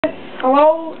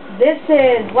Hello, this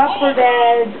is Left 4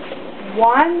 Dead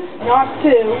 1, not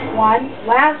 2, 1,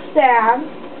 Last Stand,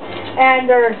 and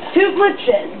there's two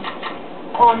glitches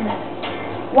on this.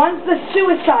 One's the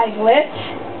suicide glitch,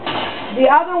 the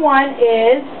other one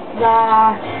is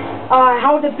the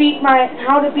how to beat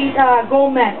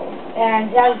gold medal. And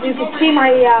as you can see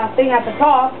my thing at the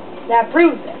top, that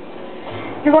proves it.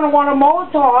 You're going to want a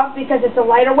Molotov because it's a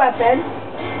lighter weapon.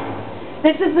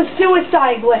 This is the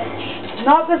suicide glitch,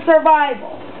 not the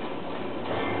survival.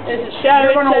 This is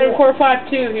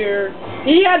Shadow7452 here.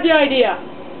 He had the idea.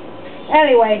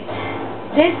 Anyway,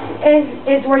 this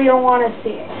is where you don't want to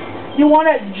see it. You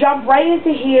want to jump right into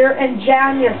here and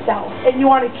jam yourself, and you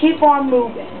want to keep on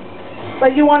moving.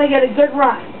 But you want to get a good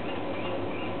run.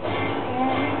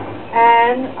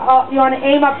 And you want to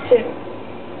aim up too.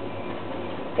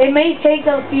 It may take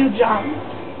a few jumps.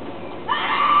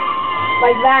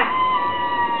 Like that.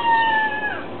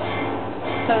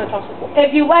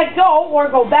 If you let go or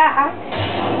go back,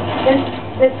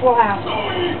 this will happen.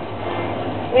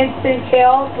 Instant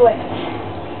kill, glitch.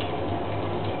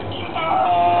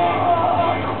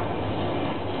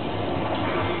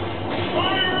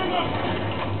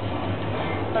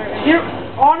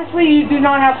 Honestly, you do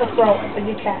not have to throw it, but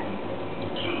you can.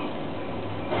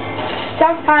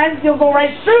 Sometimes you'll go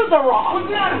right through the rock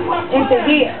into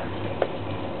here.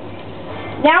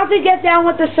 Now to get down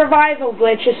with the survival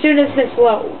glitch as soon as this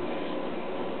loads.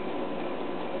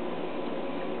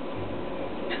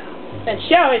 And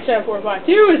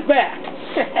Shadow7452 is back.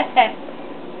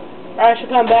 I should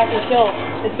come back and kill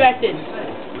infected.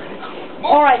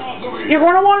 Alright, you're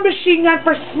going to want a machine gun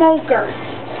for smokers.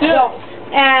 So,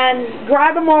 and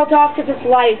grab a Molotov because it's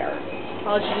lighter.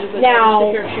 Now,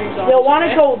 you'll want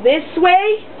to go this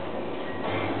way,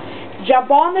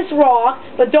 jump on this rock,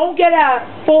 but don't get a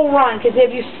full run, because if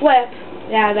you slip,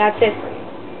 yeah, that's it for you.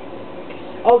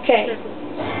 Okay.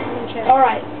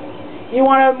 Alright. You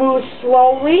want to move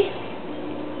slowly,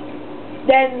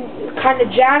 then kind of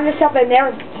jam yourself in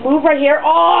there, move right here.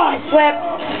 Oh, I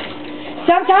slipped.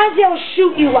 Sometimes they'll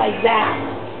shoot you like that.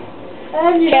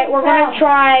 Okay, we're going to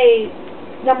try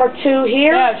number 2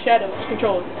 here. Yeah, Shadow,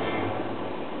 control.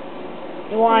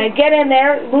 You want to get in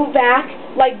there, move back,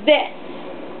 like this.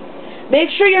 Make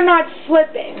sure you're not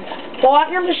slipping. Pull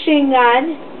out your machine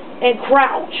gun and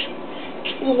crouch.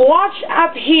 Watch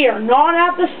up here, not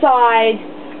at the side,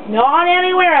 not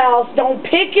anywhere else. Don't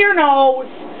pick your nose.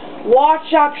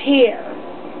 Watch up here.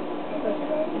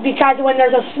 Because when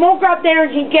there's a smoker up there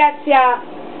and he gets ya,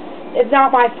 it's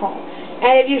not my fault.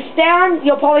 And if you stand,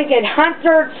 you'll probably get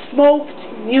hunted, smoked,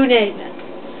 you name it.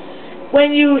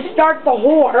 When you start the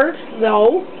horde,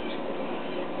 though,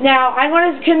 now I'm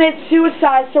going to commit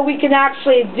suicide so we can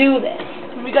actually do this.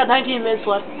 We got 19 minutes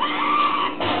left.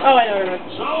 Oh, I know.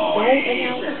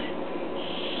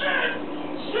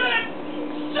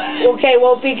 Okay,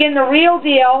 we'll begin the real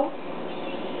deal.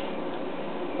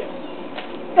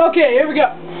 Okay, here we go.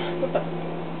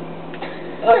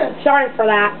 Sorry for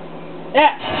that.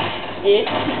 Yeah.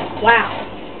 Wow.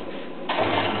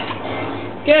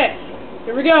 Okay,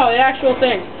 here we go, the actual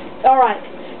thing. Alright.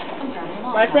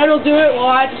 My friend will do it while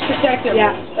I just protect him.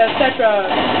 Yeah. Etc.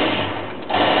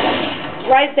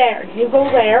 Right there. You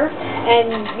go there,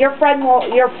 and your friend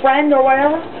or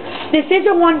whatever. This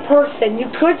isn't one person. You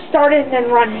could start it and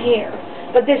then run here,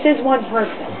 but this is one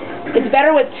person. It's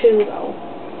better with 2, though.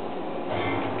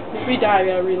 If we die, we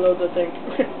gotta reload the thing.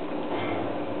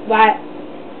 But,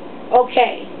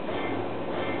 okay.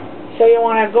 So you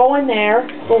want to go in there,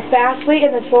 go fastly,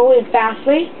 and then slowly and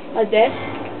fastly, like this.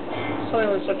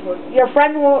 Your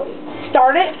friend will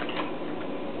start it,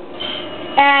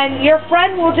 and your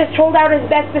friend will just hold out as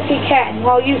best as he can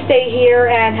while you stay here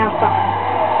and have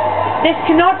fun. This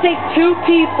cannot take 2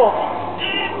 people.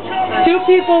 2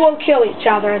 people will kill each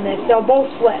other in this. They'll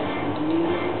both slip.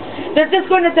 They're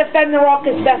just going to defend the rock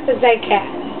as best as they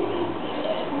can.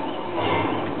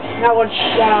 Now,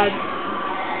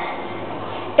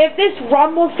 if this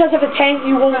rumbles because of a tank,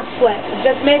 you won't slip.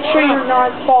 Just make sure you're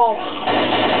not falling.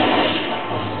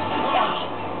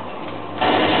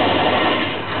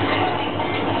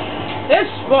 This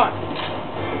fun.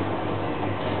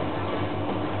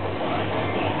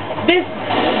 This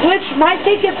glitch might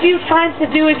take a few times to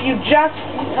do if you just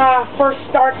first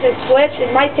start this glitch.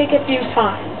 It might take a few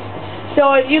times.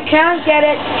 So if you can't get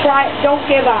it, try it. Don't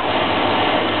give up.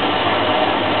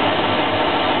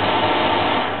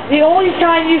 The only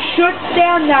time you should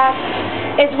stand up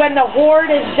is when the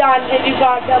horde is done and you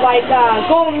got the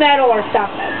gold medal or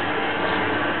something.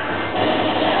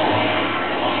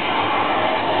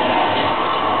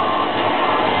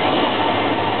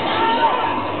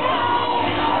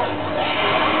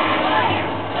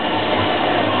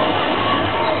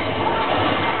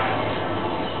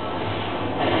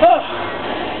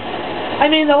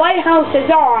 mean, the lighthouse is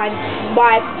on,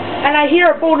 but, and I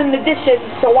hear a boat in the distance,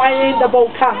 so why didn't the boat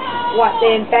come? What,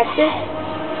 they infected?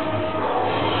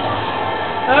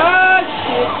 Oh,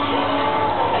 shit.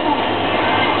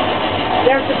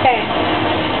 There's the tank.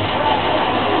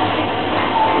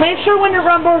 Make sure when it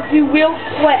rumbles, you will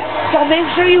slip. So make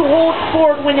sure you hold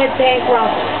forward when the tank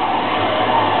rumbles.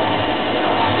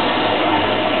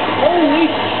 Holy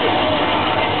shit.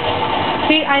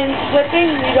 See, I'm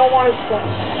slipping. You don't want to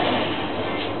slip.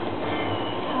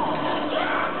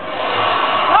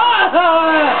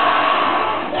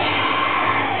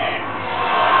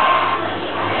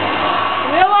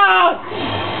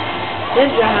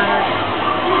 Ninja Hunter.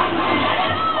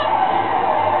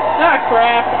 Ah,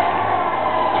 crap.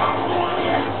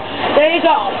 There you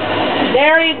go.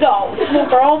 There you go.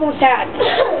 Smooper almost had me,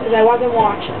 because I wasn't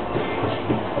watching.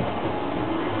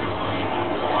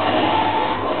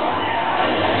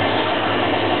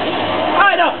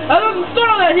 I know. I wasn't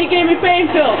still that he gave me pain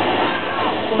pills.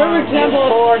 For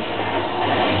example.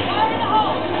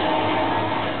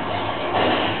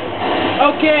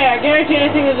 Okay, I guarantee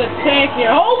anything is a tank here.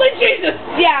 Holy Jesus!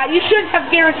 Yeah, you should have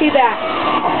guaranteed that.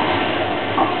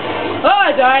 Oh,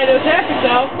 I died. It was epic,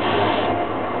 though.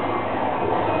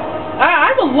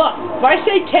 I'm a luck. If I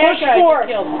say tank, Push I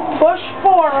forward. get killed. Push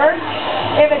forward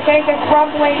if a tank is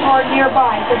rumbling or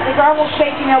nearby. If the ground will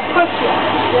shake and it'll push you.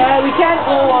 Yeah, we can't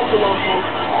hold on to long time.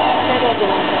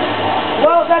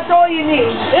 Well, that's all you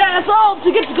need. Yeah, that's all to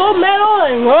get the gold medal,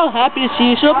 and we're all happy to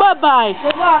see you, so bye-bye.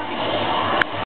 Good luck.